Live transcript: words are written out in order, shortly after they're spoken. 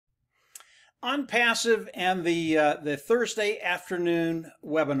Onpassive and the Thursday afternoon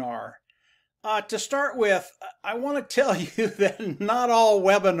webinar. To start with, I want to tell you that not all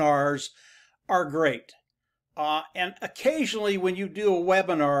webinars are great. And occasionally when you do a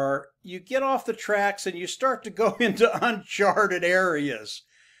webinar, you get off the tracks and you start to go into uncharted areas.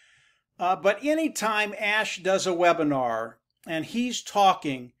 But anytime Ash does a webinar and he's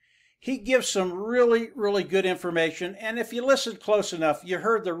talking, he gives some really good information. And if you listen close enough, you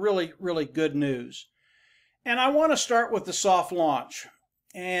heard the really good news. And I want to start with the soft launch.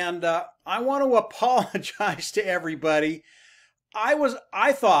 And I want to apologize to everybody.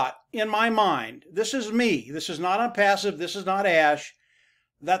 I thought in my mind, this is me, this is not Onpassive, this is not Ash,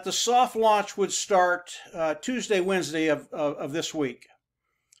 that the soft launch would start Tuesday, Wednesday of this week.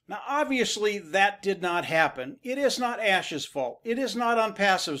 Now, obviously, that did not happen. It is not Ash's fault. It is not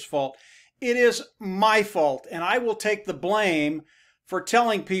Onpassive's fault. It is my fault, and I will take the blame for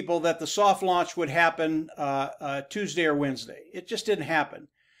telling people that the soft launch would happen Tuesday or Wednesday. It just didn't happen.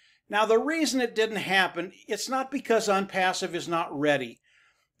 Now, the reason it didn't happen, it's not because Onpassive is not ready.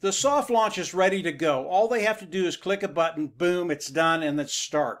 The soft launch is ready to go. All they have to do is click a button, boom, it's done, and it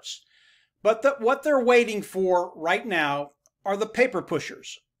starts. But what they're waiting for right now are the paper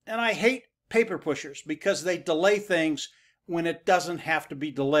pushers. And I hate paper pushers because they delay things when it doesn't have to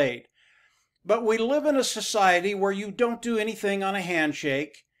be delayed. But we live in a society where you don't do anything on a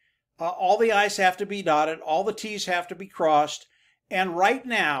handshake. All the I's have to be dotted, all the T's have to be crossed. And right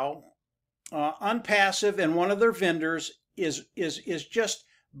now, Onpassive and one of their vendors is just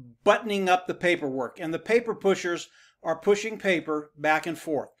buttoning up the paperwork. And the paper pushers are pushing paper back and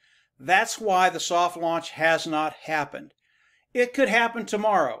forth. That's why the soft launch has not happened. It could happen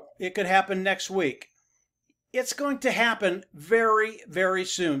tomorrow. It could happen next week. It's going to happen very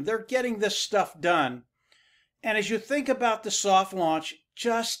soon. They're getting this stuff done. And as you think about the soft launch,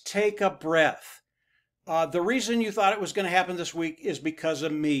 just take a breath. The reason you thought it was going to happen this week is because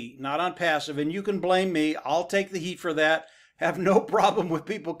of me, not Onpassive. And you can blame me. I'll take the heat for that. Have no problem with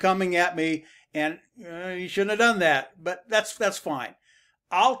people coming at me and you shouldn't have done that. But that's fine.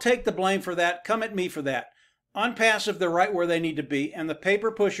 I'll take the blame for that. Come at me for that. Onpassive, they're right where they need to be. And the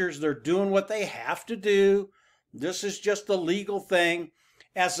paper pushers, they're doing what they have to do. This is just the legal thing.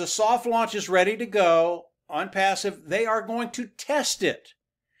 As the soft launch is ready to go, Onpassive, they are going to test it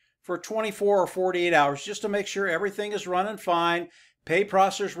for 24 or 48 hours just to make sure everything is running fine. Pay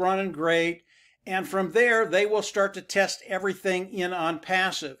processor's running great. And from there, they will start to test everything in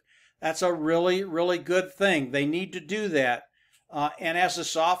Onpassive. That's a really good thing. They need to do that. And as the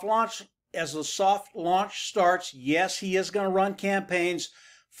soft launch starts, yes, he is going to run campaigns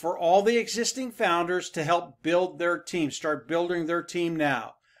for all the existing founders to help build their team, start building their team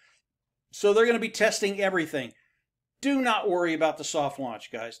now. So they're going to be testing everything. Do not worry about the soft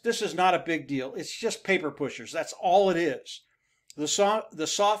launch, guys. This is not a big deal. It's just paper pushers. That's all it is. The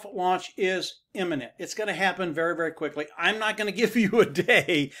soft launch is imminent. It's going to happen very quickly. I'm not going to give you a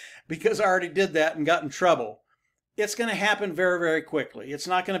day because I already did that and got in trouble. It's going to happen very quickly. It's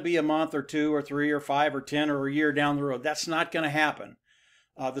not going to be a month or 2 or 3 or 5 or 10 or a year down the road. That's not going to happen.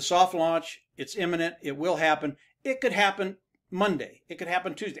 The soft launch, it's imminent. It will happen. It could happen Monday. It could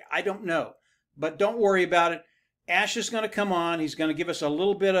happen Tuesday. I don't know. But don't worry about it. Ash is going to come on. He's going to give us a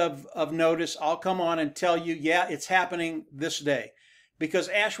little bit of notice. I'll come on and tell you, yeah, it's happening this day. Because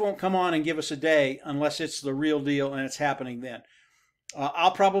Ash won't come on and give us a day unless it's the real deal and it's happening then.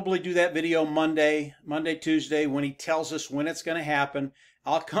 I'll probably do that video Monday, Tuesday, when he tells us when it's going to happen.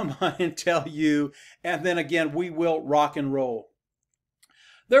 I'll come on and tell you, and then again, we will rock and roll.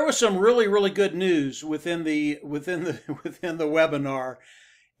 There was some really good news within the webinar,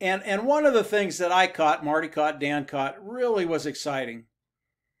 and one of the things that I caught, Marty caught, Dan caught, really was exciting.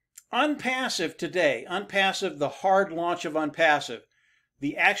 Onpassive today, Onpassive, the hard launch of Onpassive,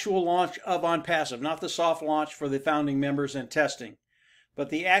 the actual launch of Onpassive, not the soft launch for the founding members and testing, but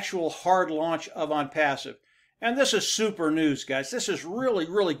the actual hard launch of Onpassive. And this is super news, guys. This is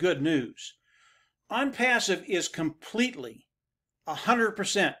really good news. Onpassive is completely,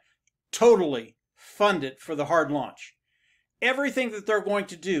 100%, totally funded for the hard launch. Everything that they're going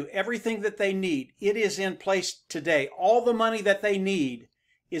to do, everything that they need, it is in place today. All the money that they need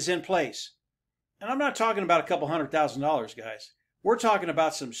is in place. And I'm not talking about a couple $100,000, guys. We're talking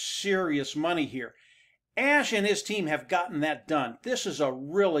about some serious money here. Ash and his team have gotten that done. This is a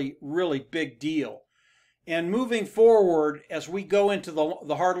really big deal. And moving forward, as we go into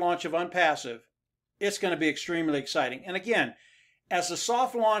the hard launch of Onpassive, it's going to be extremely exciting. And again, as the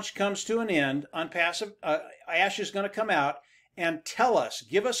soft launch comes to an end, Onpassive, Ash is going to come out and tell us,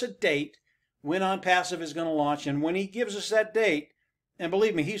 give us a date when Onpassive is going to launch. And when he gives us that date, And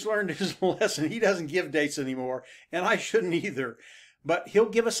believe me, he's learned his lesson. He doesn't give dates anymore, and I shouldn't either. But he'll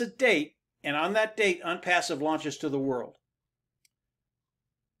give us a date, and on that date, Onpassive launches to the world.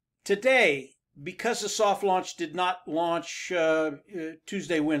 Today, because the soft launch did not launch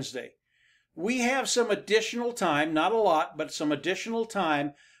Tuesday, Wednesday, we have some additional time, not a lot, but some additional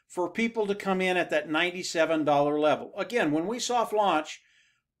time for people to come in at that $97 level. Again, when we soft launch,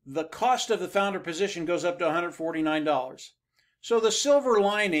 the cost of the founder position goes up to $149. So the silver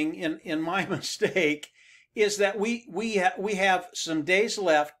lining in my mistake is that we have some days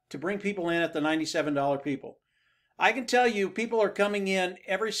left to bring people in at the $97 people. I can tell you people are coming in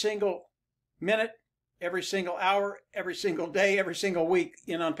every single minute, every single hour, every single day, every single week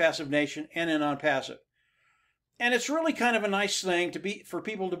in Onpassive Nation and in Onpassive. And it's really kind of a nice thing for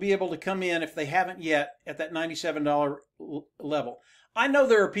people to be able to come in if they haven't yet at that $97 level. I know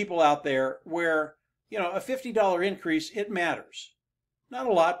there are people out there where, you know, a $50 increase, it matters. Not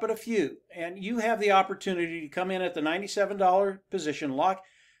a lot, but a few. And you have the opportunity to come in at the $97 position, lock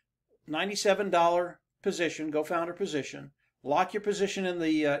 $97 position, go founder position, lock your position in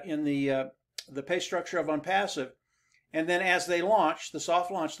the pay structure of Onpassive, and then as they launch, the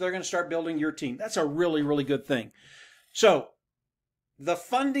soft launch, they're going to start building your team. That's a really, really good thing. So the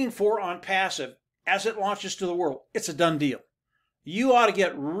funding for Onpassive, as it launches to the world, it's a done deal. You ought to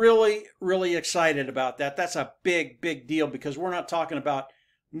get really, really excited about that. That's a big, big deal because we're not talking about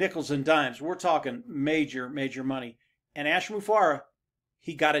nickels and dimes. We're talking major, major money. And Ash Mufareh,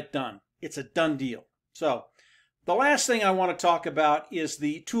 he got it done. It's a done deal. So the last thing I want to talk about is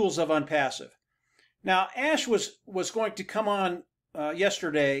the tools of Onpassive. Now, Ash was going to come on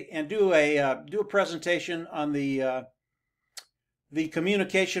yesterday and do a presentation on the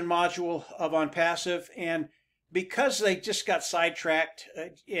communication module of Onpassive, and because they just got sidetracked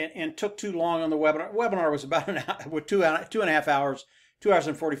and took too long on the webinar. Webinar was about an hour, with 2.5 hours, 2 hours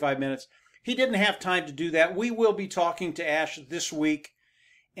and 45 minutes. He didn't have time to do that. We will be talking to Ash this week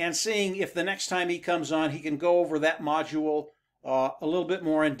and seeing if the next time he comes on, he can go over that module a little bit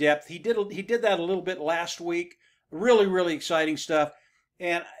more in depth. He did that a little bit last week. Really, really exciting stuff.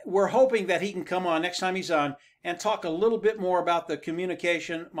 And we're hoping that he can come on next time he's on and talk a little bit more about the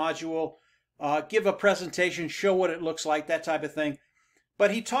communication module, give a presentation, show what it looks like, that type of thing.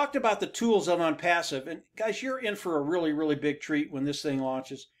 But he talked about the tools of Onpassive. And guys, you're in for a really, really big treat when this thing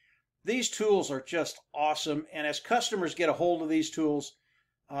launches. These tools are just awesome. And as customers get a hold of these tools,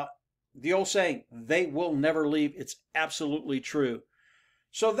 the old saying, they will never leave. It's absolutely true.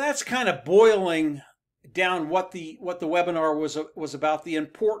 So that's kind of boiling down what the webinar was about, the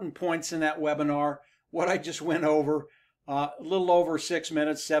important points in that webinar, what I just went over, a little over 6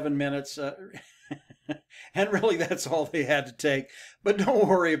 minutes, 7 minutes, and really that's all they had to take. But don't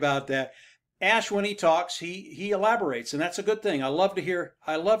worry about that. Ash, when he talks, he elaborates, and that's a good thing. I love to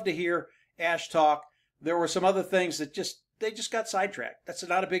hear Ash talk. There were some other things that they just got sidetracked. That's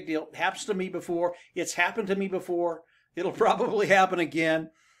not a big deal. It happens to me before. It's happened to me before. It'll probably happen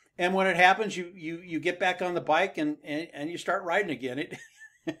again. And when it happens, you get back on the bike and you start riding again.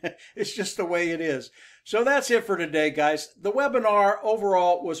 It's just the way it is. So that's it for today, guys. The webinar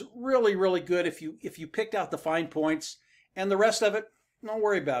overall was really, really good if you picked out the fine points, and the rest of it, don't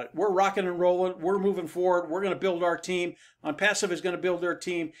worry about it. We're rocking and rolling. We're moving forward. We're going to build our team. Onpassive is going to build their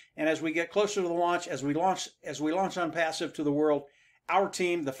team. And as we get closer to the launch, as we launch Onpassive to the world, our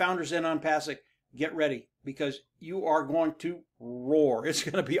team, the founders in Onpassive, get ready because you are going to roar. It's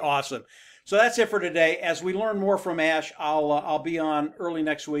going to be awesome. So that's it for today. As we learn more from Ash, I'll be on early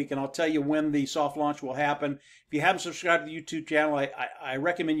next week, and I'll tell you when the soft launch will happen. If you haven't subscribed to the YouTube channel, I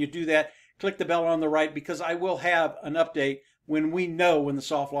recommend you do that. Click the bell on the right because I will have an update when we know when the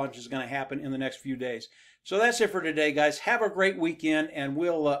soft launch is going to happen in the next few days. So that's it for today, guys. Have a great weekend, and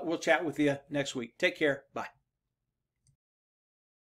we'll chat with you next week. Take care. Bye.